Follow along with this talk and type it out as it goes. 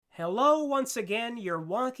Hello once again, your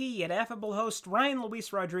wonky yet affable host Ryan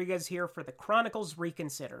Luis Rodriguez here for the Chronicles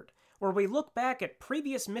Reconsidered, where we look back at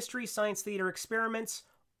previous Mystery Science Theater experiments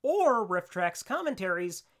or Riff Tracks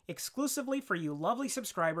commentaries exclusively for you lovely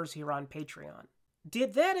subscribers here on Patreon.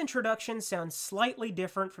 Did that introduction sound slightly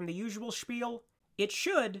different from the usual spiel? It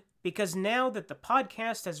should, because now that the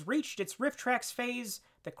podcast has reached its Riff Tracks phase,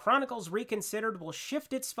 the Chronicles Reconsidered will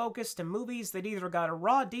shift its focus to movies that either got a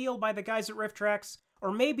raw deal by the guys at Riff Tracks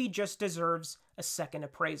or maybe just deserves a second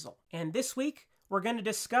appraisal. And this week, we're going to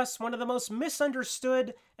discuss one of the most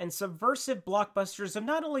misunderstood and subversive blockbusters of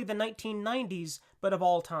not only the 1990s, but of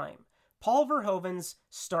all time, Paul Verhoeven's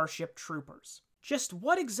Starship Troopers. Just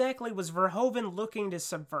what exactly was Verhoeven looking to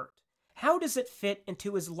subvert? How does it fit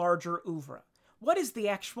into his larger oeuvre? What is the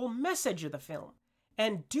actual message of the film?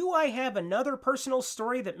 And do I have another personal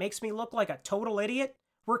story that makes me look like a total idiot?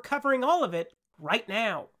 We're covering all of it right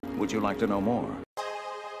now. Would you like to know more?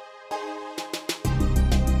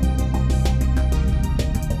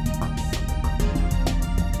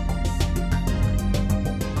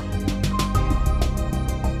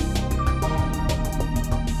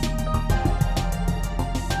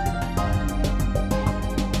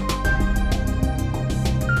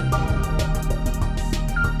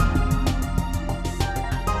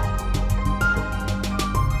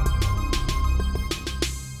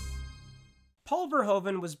 Paul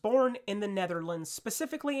Verhoeven was born in the Netherlands,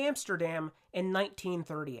 specifically Amsterdam, in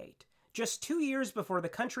 1938, just 2 years before the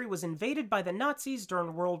country was invaded by the Nazis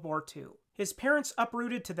during World War II. His parents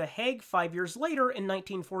uprooted to The Hague 5 years later in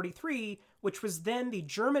 1943, which was then the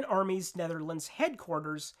German Army's Netherlands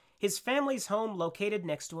headquarters, his family's home located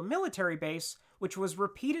next to a military base, which was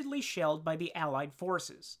repeatedly shelled by the Allied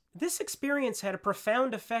forces. This experience had a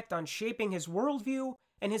profound effect on shaping his worldview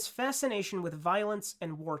and his fascination with violence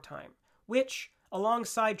and wartime, which,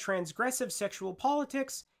 alongside transgressive sexual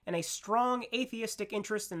politics and a strong atheistic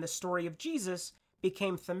interest in the story of Jesus,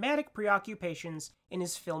 became thematic preoccupations in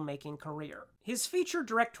his filmmaking career. His feature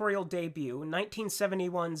directorial debut,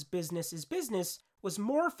 1971's Business is Business, was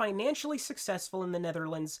more financially successful in the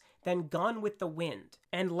Netherlands than Gone with the Wind,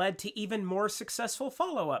 and led to even more successful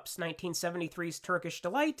follow-ups, 1973's Turkish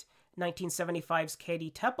Delight, 1975's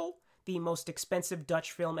Katie Teppel, the most expensive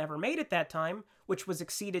Dutch film ever made at that time, which was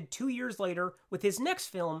exceeded 2 years later with his next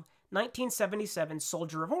film, 1977's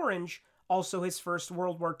Soldier of Orange, also his first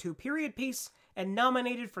World War II period piece, and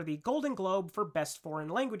nominated for the Golden Globe for Best Foreign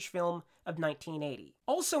Language Film of 1980.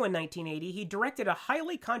 Also in 1980, he directed a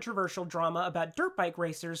highly controversial drama about dirt bike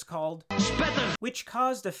racers called Spetter, which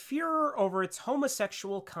caused a furor over its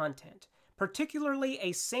homosexual content, particularly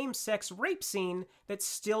a same-sex rape scene that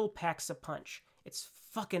still packs a punch. It's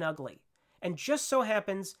fucking ugly, and just so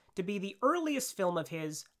happens to be the earliest film of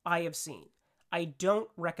his I have seen. I don't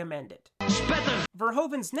recommend it.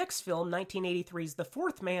 Verhoeven's next film, 1983's The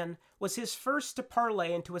Fourth Man, was his first to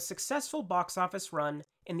parlay into a successful box office run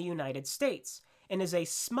in the United States, and is a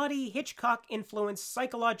smutty, Hitchcock-influenced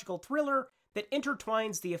psychological thriller that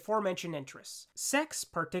intertwines the aforementioned interests: sex,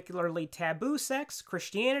 particularly taboo sex,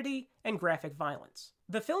 Christianity, and graphic violence.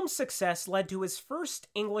 The film's success led to his first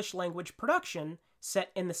English-language production,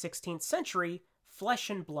 set in the 16th century, Flesh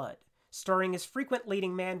and Blood, starring his frequent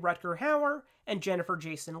leading man Rutger Hauer and Jennifer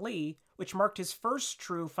Jason Leigh, which marked his first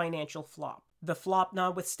true financial flop. The flop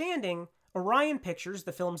notwithstanding, Orion Pictures,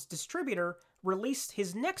 the film's distributor, released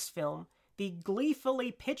his next film, the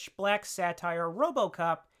gleefully pitch-black satire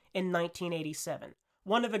RoboCop, in 1987,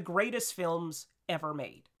 one of the greatest films ever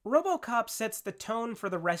made. RoboCop sets the tone for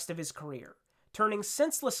the rest of his career, turning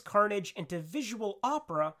senseless carnage into visual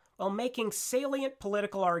opera while making salient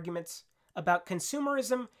political arguments about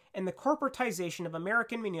consumerism and the corporatization of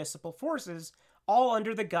American municipal forces, all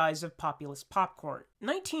under the guise of populist popcorn.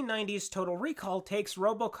 1990's Total Recall takes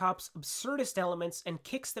RoboCop's absurdist elements and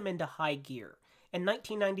kicks them into high gear, and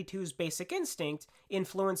 1992's Basic Instinct,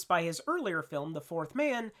 influenced by his earlier film The Fourth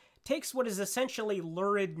Man, takes what is essentially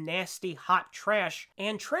lurid, nasty, hot trash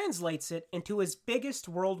and translates it into his biggest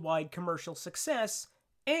worldwide commercial success,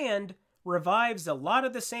 and revives a lot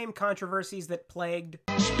of the same controversies that plagued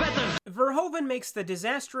Spetter. Verhoeven makes the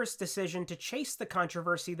disastrous decision to chase the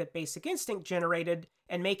controversy that Basic Instinct generated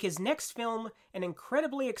and make his next film an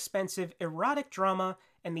incredibly expensive erotic drama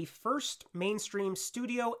and the first mainstream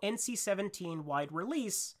studio NC-17 wide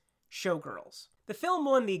release, Showgirls. The film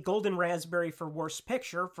won the Golden Raspberry for Worst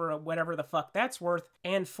Picture, for whatever the fuck that's worth,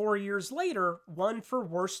 and 4 years later won for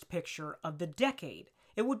Worst Picture of the Decade.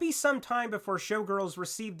 It would be some time before Showgirls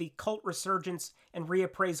received the cult resurgence and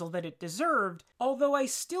reappraisal that it deserved, although I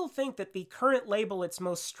still think that the current label its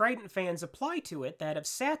most strident fans apply to it, that of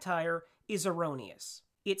satire, is erroneous.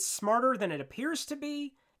 It's smarter than it appears to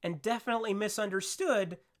be, and definitely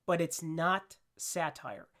misunderstood, but it's not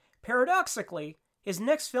satire. Paradoxically, his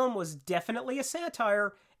next film was definitely a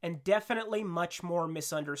satire and definitely much more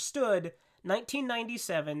misunderstood,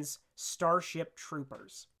 1997's Starship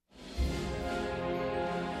Troopers.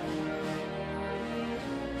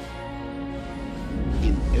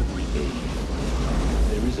 In every age,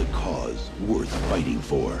 there is a cause worth fighting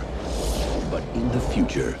for. But in the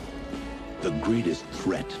future, the greatest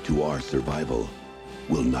threat to our survival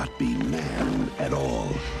will not be man at all.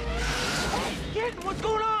 Hey, kid, what's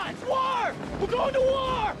going on? It's war! We're going to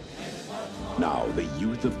war! Now, the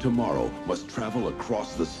youth of tomorrow must travel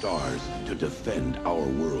across the stars to defend our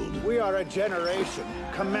world. We are a generation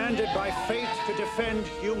commanded by fate to defend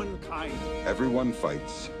humankind. Everyone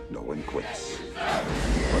fights, no one quits.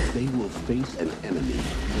 But they will face an enemy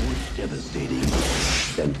more devastating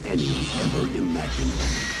than any ever imagined.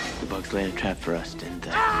 The bugs laid a trap for us, didn't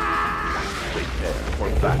they? Prepare for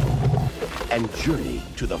battle and journey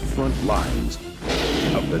to the front lines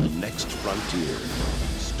of the next frontier.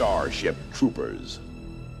 Starship Troopers.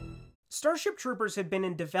 Starship Troopers had been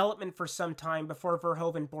in development for some time before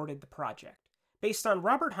Verhoeven boarded the project. Based on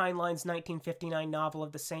Robert Heinlein's 1959 novel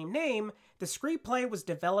of the same name, the screenplay was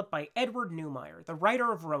developed by Edward Neumeier, the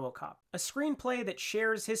writer of RoboCop, a screenplay that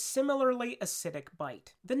shares his similarly acidic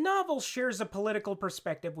bite. The novel shares a political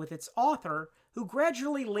perspective with its author, who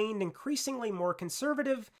gradually leaned increasingly more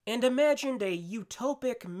conservative and imagined a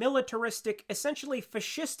utopic, militaristic, essentially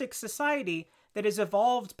fascistic society that has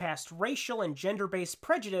evolved past racial and gender-based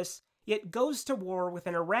prejudice, yet goes to war with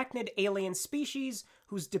an arachnid alien species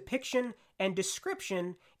whose depiction and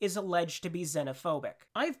description is alleged to be xenophobic.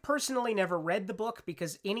 I've personally never read the book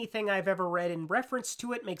because anything I've ever read in reference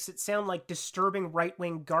to it makes it sound like disturbing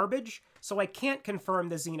right-wing garbage, so I can't confirm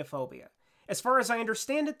the xenophobia. As far as I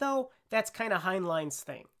understand it, though, that's kind of Heinlein's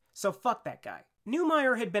thing, so fuck that guy.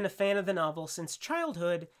 Neumeier had been a fan of the novel since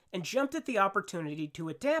childhood and jumped at the opportunity to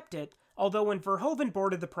adapt it, although when Verhoeven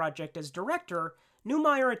boarded the project as director,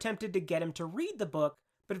 Neumeier attempted to get him to read the book,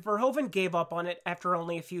 but Verhoeven gave up on it after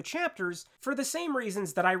only a few chapters for the same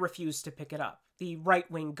reasons that I refused to pick it up, the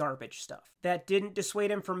right-wing garbage stuff. That didn't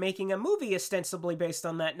dissuade him from making a movie ostensibly based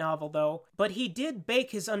on that novel, though, but he did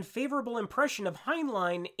bake his unfavorable impression of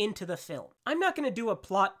Heinlein into the film. I'm not going to do a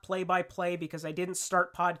plot play-by-play because I didn't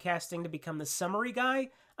start podcasting to become the summary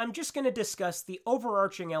guy. I'm just going to discuss the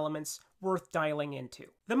overarching elements worth dialing into.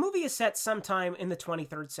 The movie is set sometime in the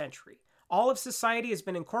 23rd century. All of society has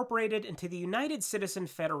been incorporated into the United Citizen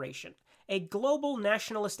Federation, a global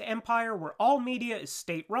nationalist empire where all media is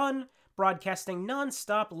state-run, broadcasting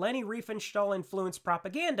non-stop Leni Riefenstahl-influenced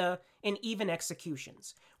propaganda and even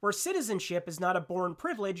executions, where citizenship is not a born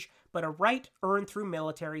privilege, but a right earned through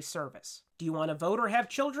military service. Do you want to vote or have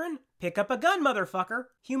children? Pick up a gun, motherfucker!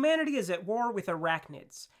 Humanity is at war with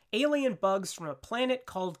arachnids, alien bugs from a planet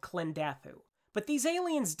called Klendathu. But these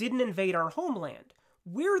aliens didn't invade our homeland.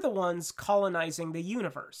 We're the ones colonizing the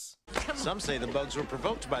universe. Some say the bugs were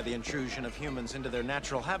provoked by the intrusion of humans into their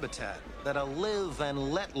natural habitat, that a live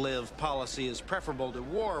and let live policy is preferable to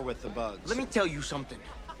war with the bugs. Let me tell you something.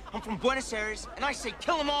 I'm from Buenos Aires, and I say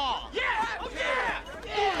kill them all! Yeah! Oh yeah!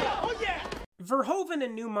 Yeah! Oh yeah! Verhoeven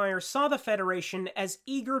and Neumeier saw the Federation as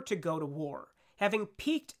eager to go to war, having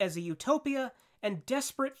peaked as a utopia and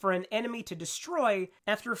desperate for an enemy to destroy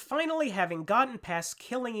after finally having gotten past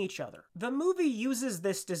killing each other. The movie uses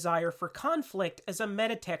this desire for conflict as a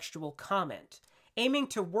metatextual comment, aiming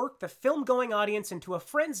to work the film-going audience into a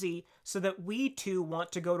frenzy so that we too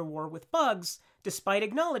want to go to war with bugs, despite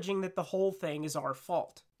acknowledging that the whole thing is our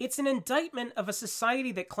fault. It's an indictment of a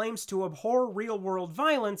society that claims to abhor real-world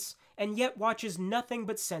violence and yet watches nothing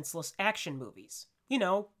but senseless action movies. You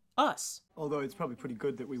know, us. Although it's probably pretty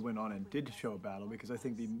good that we went on and did show a battle, because I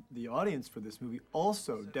think the audience for this movie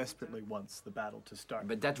also desperately wants the battle to start.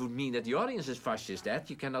 But that would mean that the audience is fascist, Dad.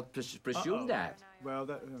 You cannot presume that. Well,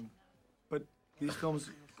 but these films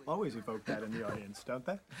always evoke that in the audience, don't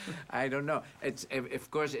they? I don't know. It's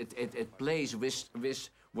of course it plays with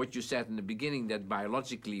what you said in the beginning, that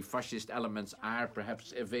biologically fascist elements are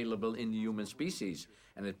perhaps available in the human species,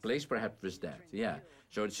 and it plays perhaps with that. Yeah.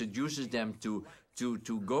 So it seduces them to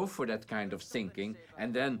go for that kind of thinking,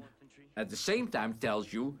 and then at the same time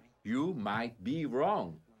tells you might be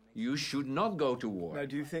wrong. You should not go to war. Now,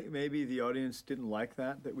 do you think maybe the audience didn't like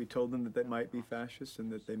that we told them that they might be fascists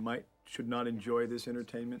and that they should not enjoy this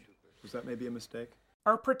entertainment? Was that maybe a mistake?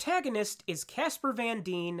 Our protagonist is Casper Van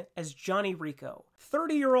Dien as Johnny Rico,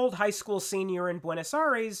 30-year-old high school senior in Buenos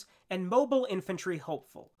Aires and mobile infantry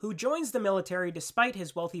hopeful, who joins the military despite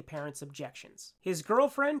his wealthy parents' objections. His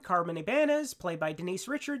girlfriend, Carmen Ibanez, played by Denise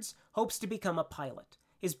Richards, hopes to become a pilot.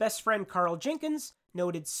 His best friend, Carl Jenkins,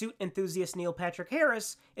 Noted suit enthusiast Neil Patrick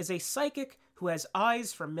Harris is a psychic who has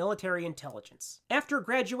eyes for military intelligence. After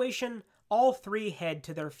graduation, all three head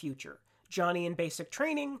to their future. Johnny in basic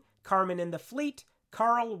training, Carmen in the fleet,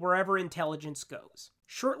 Carl wherever intelligence goes.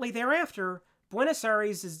 Shortly thereafter, Buenos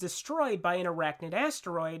Aires is destroyed by an arachnid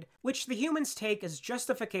asteroid, which the humans take as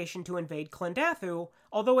justification to invade Klendathu,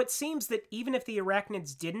 although it seems that even if the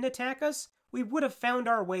arachnids didn't attack us, we would have found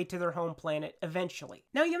our way to their home planet eventually.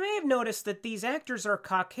 Now, you may have noticed that these actors are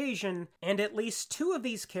Caucasian, and at least two of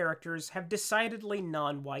these characters have decidedly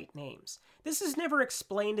non-white names. This is never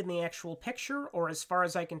explained in the actual picture, or as far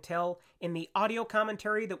as I can tell, in the audio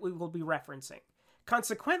commentary that we will be referencing.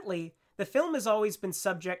 Consequently, the film has always been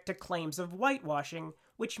subject to claims of whitewashing,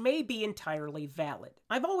 which may be entirely valid.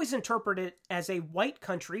 I've always interpreted it as a white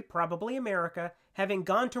country, probably America, having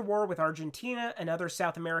gone to war with Argentina and other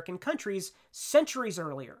South American countries centuries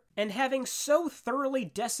earlier, and having so thoroughly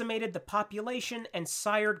decimated the population and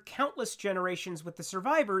sired countless generations with the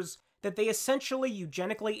survivors that they essentially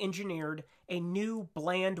eugenically engineered a new,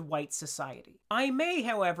 bland white society. I may,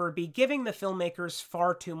 however, be giving the filmmakers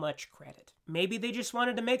far too much credit. Maybe they just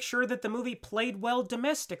wanted to make sure that the movie played well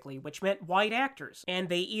domestically, which meant white actors, and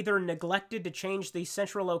they either neglected to change the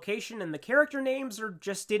central location and the character names or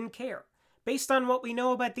just didn't care. Based on what we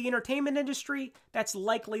know about the entertainment industry, that's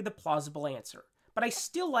likely the plausible answer. But I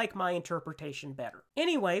still like my interpretation better.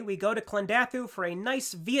 Anyway, we go to Klendathu for a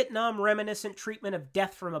nice Vietnam-reminiscent treatment of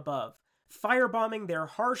death from above, firebombing their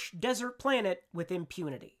harsh desert planet with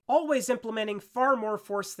impunity, always implementing far more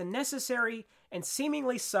force than necessary and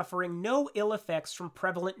seemingly suffering no ill effects from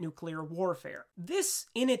prevalent nuclear warfare. This,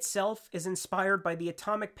 in itself, is inspired by the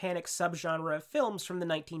atomic panic subgenre of films from the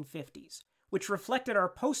 1950s, which reflected our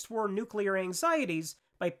post-war nuclear anxieties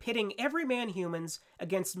by pitting everyman humans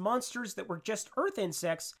against monsters that were just Earth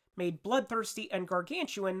insects made bloodthirsty and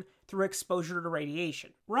gargantuan through exposure to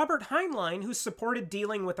radiation. Robert Heinlein, who supported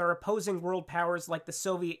dealing with our opposing world powers like the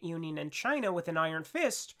Soviet Union and China with an iron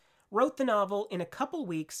fist, wrote the novel in a couple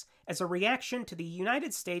weeks as a reaction to the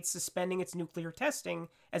United States suspending its nuclear testing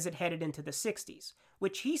as it headed into the 60s,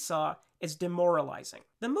 which he saw as demoralizing.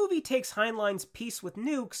 The movie takes Heinlein's peace with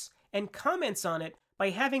nukes and comments on it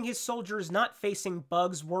by having his soldiers not facing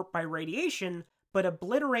bugs warped by radiation, but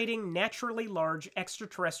obliterating naturally large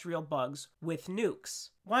extraterrestrial bugs with nukes.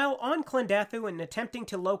 While on Klendathu and attempting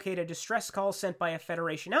to locate a distress call sent by a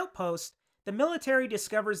Federation outpost, the military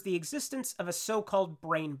discovers the existence of a so-called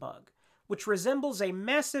brain bug, which resembles a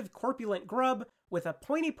massive corpulent grub with a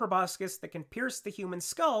pointy proboscis that can pierce the human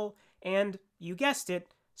skull and, you guessed it,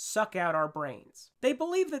 suck out our brains. They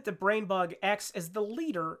believe that the brain bug acts as the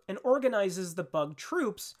leader and organizes the bug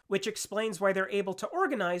troops, which explains why they're able to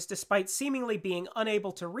organize despite seemingly being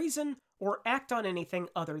unable to reason or act on anything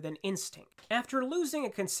other than instinct. After losing a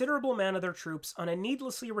considerable amount of their troops on a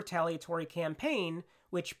needlessly retaliatory campaign,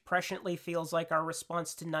 which presciently feels like our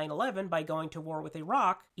response to 9/11 by going to war with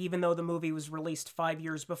Iraq, even though the movie was released 5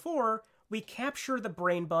 years before, we capture the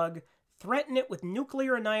brain bug, threaten it with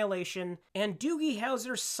nuclear annihilation, and Doogie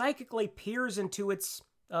Howser psychically peers into its,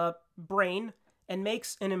 brain and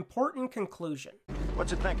makes an important conclusion.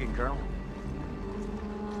 What's it thinking, Colonel?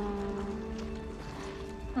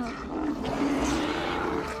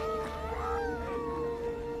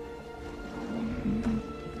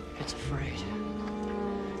 It's afraid.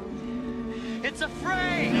 It's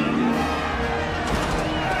afraid!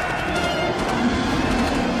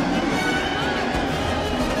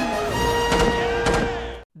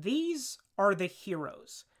 These are the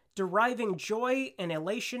heroes, deriving joy and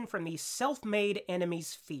elation from the self-made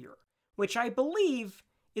enemy's fear, which I believe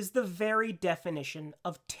is the very definition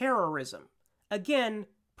of terrorism. Again,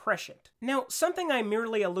 prescient. Now, something I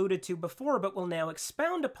merely alluded to before but will now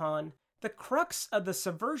expound upon, the crux of the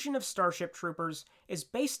subversion of Starship Troopers is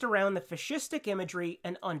based around the fascistic imagery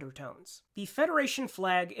and undertones. The Federation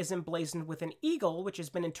flag is emblazoned with an eagle, which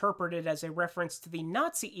has been interpreted as a reference to the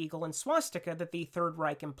Nazi eagle and swastika that the Third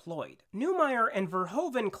Reich employed. Neumeier and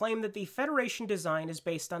Verhoeven claim that the Federation design is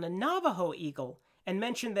based on a Navajo eagle, and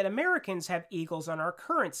mention that Americans have eagles on our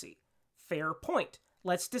currency. Fair point.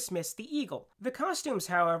 Let's dismiss the eagle. The costumes,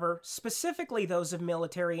 however, specifically those of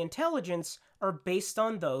military intelligence, are based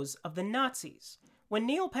on those of the Nazis. When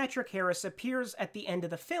Neil Patrick Harris appears at the end of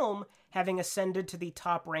the film, having ascended to the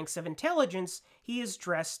top ranks of intelligence, he is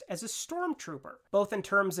dressed as a stormtrooper, both in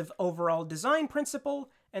terms of overall design principle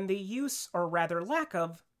and the use, or rather lack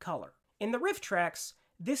of, color. In the riff tracks,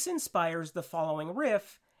 this inspires the following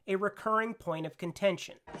riff, a recurring point of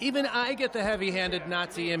contention. Even I get the heavy-handed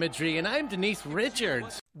Nazi imagery, and I'm Denise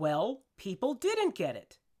Richards. Well, people didn't get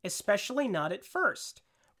it, especially not at first.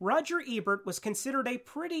 Roger Ebert was considered a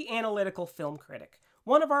pretty analytical film critic,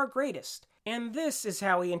 one of our greatest, and this is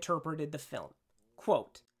how he interpreted the film.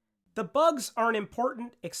 Quote, "The bugs aren't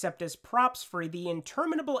important except as props for the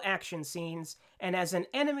interminable action scenes and as an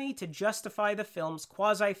enemy to justify the film's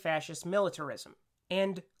quasi-fascist militarism."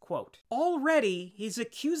 End quote. Already, he's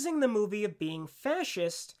accusing the movie of being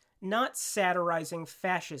fascist, not satirizing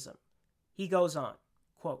fascism. He goes on,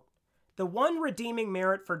 quote, "The one redeeming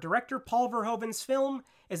merit for director Paul Verhoeven's film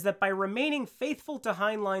is that by remaining faithful to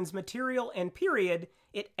Heinlein's material and period,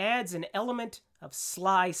 it adds an element of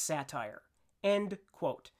sly satire." End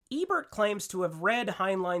quote. Ebert claims to have read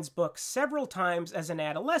Heinlein's book several times as an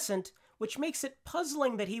adolescent, which makes it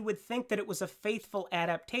puzzling that he would think that it was a faithful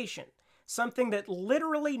adaptation, something that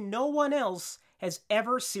literally no one else has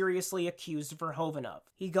ever seriously accused Verhoeven of.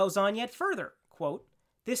 He goes on yet further, quote,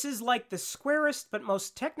 "This is like the squarest but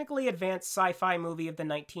most technically advanced sci-fi movie of the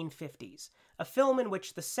 1950s, a film in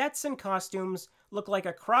which the sets and costumes look like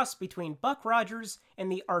a cross between Buck Rogers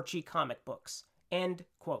and the Archie comic books." End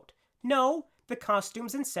quote. No, the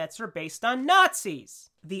costumes and sets are based on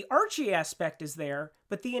Nazis. The Archie aspect is there,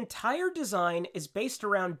 but the entire design is based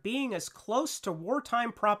around being as close to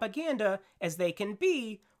wartime propaganda as they can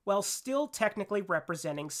be, while still technically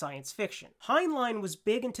representing science fiction. Heinlein was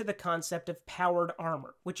big into the concept of powered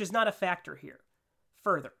armor, which is not a factor here.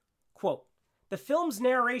 Further, quote, "The film's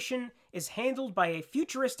narration is handled by a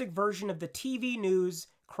futuristic version of the TV news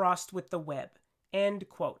crossed with the web." End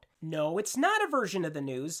quote. No, it's not a version of the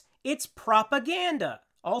news. It's propaganda,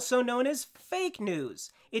 also known as fake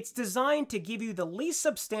news. It's designed to give you the least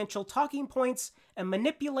substantial talking points and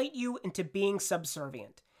manipulate you into being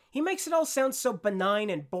subservient. He makes it all sound so benign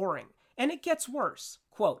and boring, and it gets worse.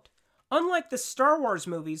 Quote, "Unlike the Star Wars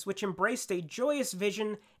movies, which embraced a joyous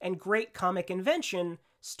vision and great comic invention,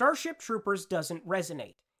 Starship Troopers doesn't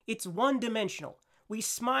resonate. It's one-dimensional. We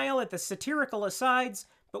smile at the satirical asides,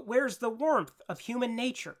 but where's the warmth of human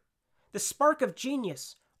nature? The spark of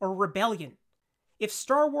genius or rebellion? If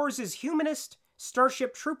Star Wars is humanist,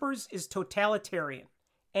 Starship Troopers is totalitarian."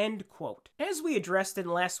 End quote. As we addressed in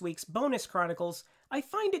last week's bonus chronicles, I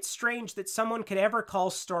find it strange that someone could ever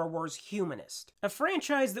call Star Wars humanist. A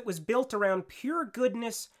franchise that was built around pure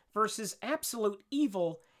goodness versus absolute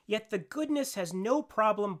evil, yet the goodness has no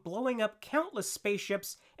problem blowing up countless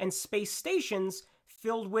spaceships and space stations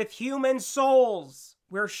filled with human souls.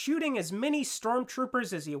 Where shooting as many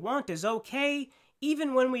stormtroopers as you want is okay,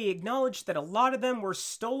 even when we acknowledge that a lot of them were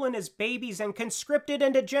stolen as babies and conscripted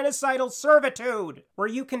into genocidal servitude. Where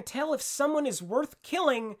you can tell if someone is worth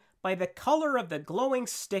killing by the color of the glowing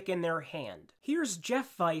stick in their hand. Here's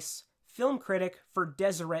Jeff Weiss, film critic for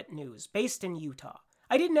Deseret News, based in Utah.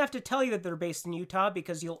 I didn't have to tell you that they're based in Utah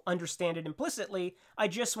because you'll understand it implicitly. I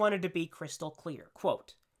just wanted to be crystal clear.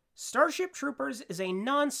 Quote, "Starship Troopers is a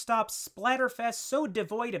non-stop splatterfest so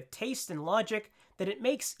devoid of taste and logic that it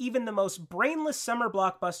makes even the most brainless summer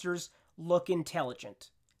blockbusters look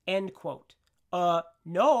intelligent." End quote.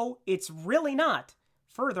 No, it's really not.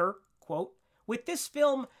 Further, quote, "With this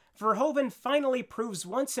film, Verhoeven finally proves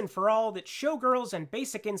once and for all that Showgirls and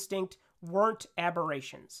Basic Instinct weren't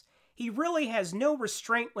aberrations. He really has no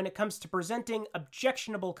restraint when it comes to presenting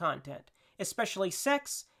objectionable content, especially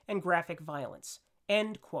sex and graphic violence."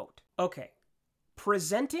 End quote. Okay.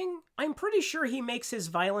 Presenting? I'm pretty sure he makes his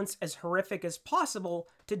violence as horrific as possible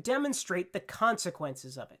to demonstrate the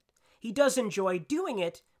consequences of it. He does enjoy doing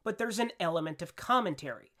it, but there's an element of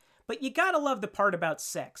commentary. But you gotta love the part about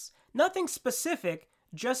sex. Nothing specific,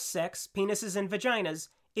 just sex, penises, and vaginas,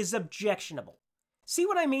 is objectionable. See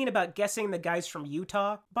what I mean about guessing the guy's from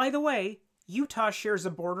Utah? By the way, Utah shares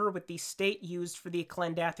a border with the state used for the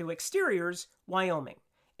Klendathu exteriors, Wyoming.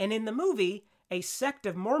 And in the movie, a sect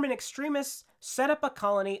of Mormon extremists set up a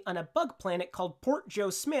colony on a bug planet called Port Joe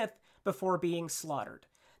Smith before being slaughtered.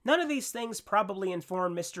 None of these things probably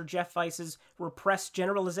inform Mr. Jeff Weiss's repressed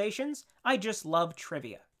generalizations. I just love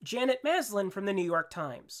trivia. Janet Maslin from the New York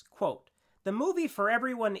Times, quote, "The movie for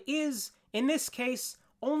everyone is, in this case,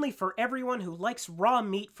 only for everyone who likes raw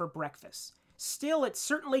meat for breakfast. Still, it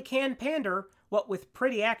certainly can pander, what with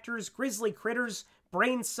pretty actors, grisly critters,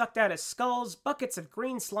 brains sucked out of skulls, buckets of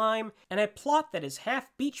green slime, and a plot that is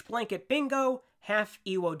half beach blanket bingo, half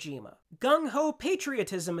Iwo Jima. Gung-ho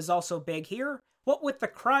patriotism is also big here. What with the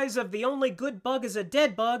cries of the only good bug is a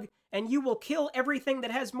dead bug, and you will kill everything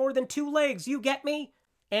that has more than 2 legs, you get me?"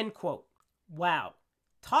 End quote. Wow.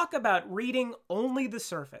 Talk about reading only the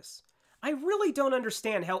surface. I really don't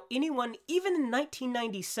understand how anyone, even in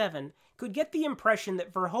 1997, could get the impression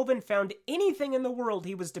that Verhoeven found anything in the world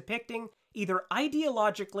he was depicting either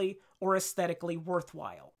ideologically or aesthetically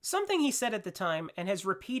worthwhile. Something he said at the time, and has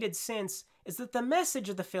repeated since, is that the message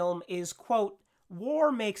of the film is, quote,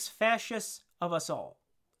 "War makes fascists of us all,"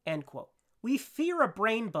 end quote. We fear a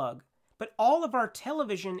brain bug, but all of our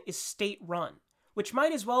television is state-run, which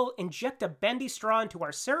might as well inject a bendy straw into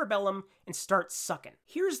our cerebellum and start sucking.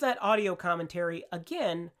 Here's that audio commentary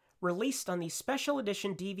again, released on the special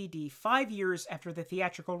edition DVD 5 years after the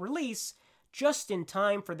theatrical release, just in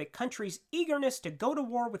time for the country's eagerness to go to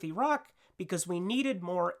war with Iraq because we needed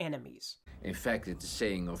more enemies. In fact, it's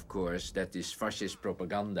saying, of course, that this fascist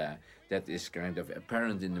propaganda that is kind of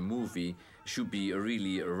apparent in the movie should be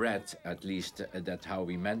really read, at least that's how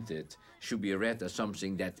we meant it, should be read as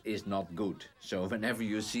something that is not good. So whenever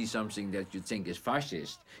you see something that you think is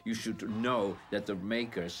fascist, you should know that the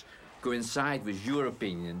makers coincide with your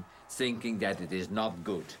opinion, thinking that it is not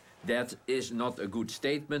good. That is not a good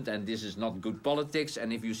statement, and this is not good politics.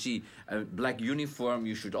 And if you see a black uniform,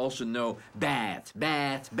 you should also know bad,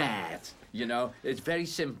 bad, bad. You know, it's very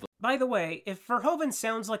simple. By the way, if Verhoeven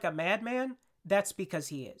sounds like a madman, that's because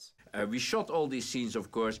he is. We shot all these scenes,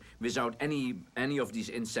 of course, without any of these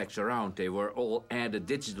insects around. They were all added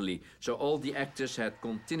digitally. So all the actors had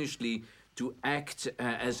continuously to act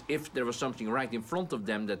as if there was something right in front of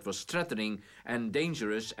them that was threatening and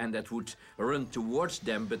dangerous and that would run towards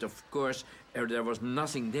them. But of course, there was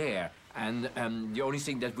nothing there. And the only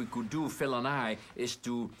thing that we could do, Phil and I, is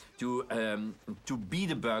to be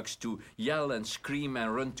the bugs, to yell and scream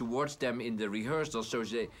and run towards them in the rehearsal so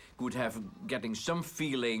they could have getting some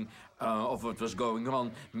feeling of what was going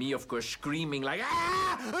on. Me, of course, screaming like,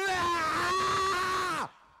 "Ah!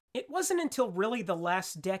 Ah!" It wasn't until really the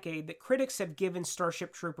last decade that critics have given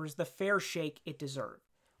Starship Troopers the fair shake it deserved,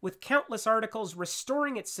 with countless articles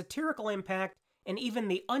restoring its satirical impact and even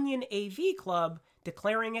the Onion AV Club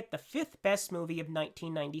declaring it the 5th best movie of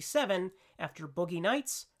 1997 after Boogie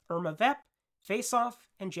Nights, Irma Vep, Face Off,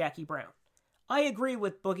 and Jackie Brown. I agree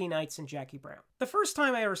with Boogie Nights and Jackie Brown. The first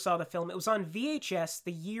time I ever saw the film, it was on VHS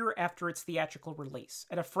the year after its theatrical release,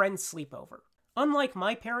 at a friend's sleepover. Unlike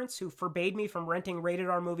my parents, who forbade me from renting rated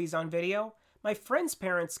R movies on video, my friend's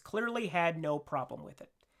parents clearly had no problem with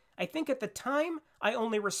it. I think at the time, I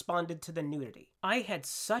only responded to the nudity. I had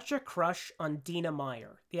such a crush on Dina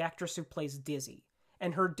Meyer, the actress who plays Dizzy,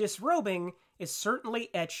 and her disrobing is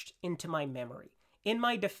certainly etched into my memory. In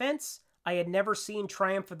my defense, I had never seen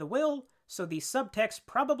Triumph of the Will, so the subtext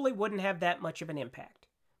probably wouldn't have that much of an impact.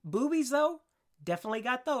 Boobies, though? Definitely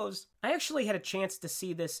got those. I actually had a chance to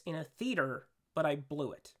see this in a theater, but I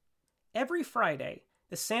blew it. Every Friday,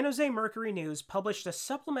 the San Jose Mercury News published a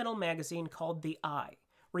supplemental magazine called The Eye,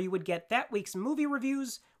 where you would get that week's movie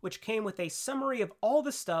reviews, which came with a summary of all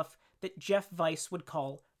the stuff that Jeff Weiss would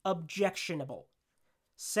call objectionable.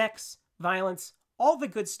 Sex, violence, all the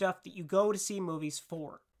good stuff that you go to see movies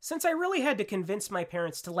for. Since I really had to convince my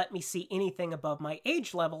parents to let me see anything above my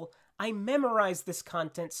age level, I memorized this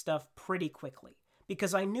content stuff pretty quickly,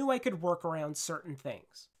 because I knew I could work around certain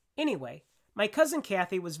things. Anyway, my cousin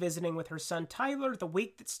Kathy was visiting with her son Tyler the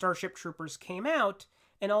week that Starship Troopers came out,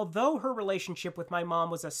 and although her relationship with my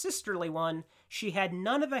mom was a sisterly one, she had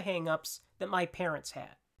none of the hang-ups that my parents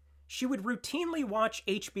had. She would routinely watch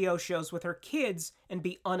HBO shows with her kids and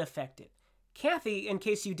be unaffected. Kathy, in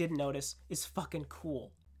case you didn't notice, is fucking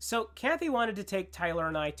cool. So Kathy wanted to take Tyler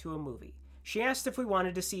and I to a movie. She asked if we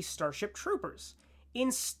wanted to see Starship Troopers.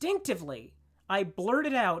 Instinctively, I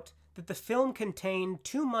blurted out that the film contained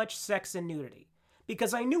too much sex and nudity,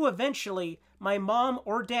 because I knew eventually my mom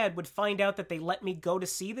or dad would find out that they let me go to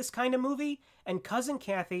see this kind of movie, and cousin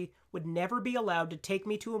Kathy would never be allowed to take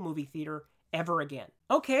me to a movie theater ever again.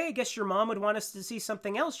 Okay, I guess your mom would want us to see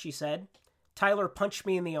something else, she said. Tyler punched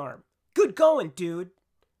me in the arm. Good going, dude.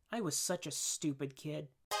 I was such a stupid kid.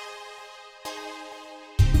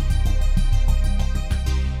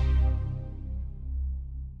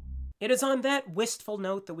 It is on that wistful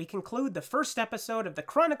note that we conclude the first episode of the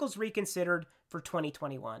Chronicles Reconsidered for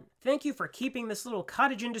 2021. Thank you for keeping this little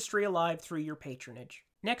cottage industry alive through your patronage.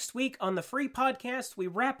 Next week on the free podcast, we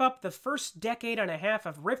wrap up the first decade and a half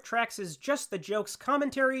of RiffTrax' Just the Jokes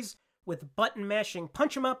commentaries with button-mashing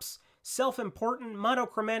punch-em-ups, self-important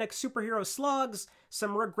monochromatic superhero slugs,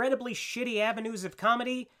 some regrettably shitty avenues of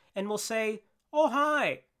comedy, and we'll say, oh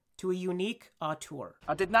hi, to a unique auteur.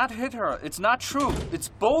 I did not hit her. It's not true. It's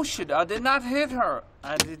bullshit. I did not hit her.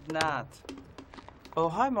 I did not. Oh,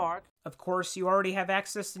 hi, Mark. Of course, you already have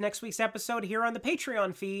access to next week's episode here on the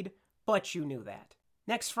Patreon feed, but you knew that.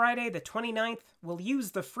 Next Friday, the 29th, we'll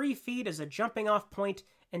use the free feed as a jumping-off point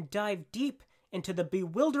and dive deep into the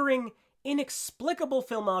bewildering, inexplicable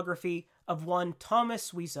filmography of one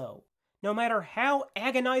Thomas Wiseau. No matter how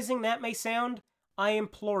agonizing that may sound, I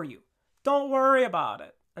implore you, don't worry about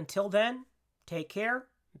it. Until then, take care,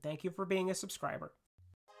 and thank you for being a subscriber.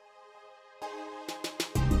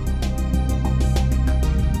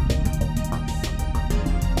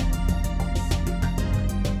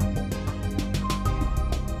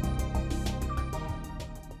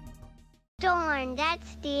 Darn,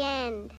 that's the end.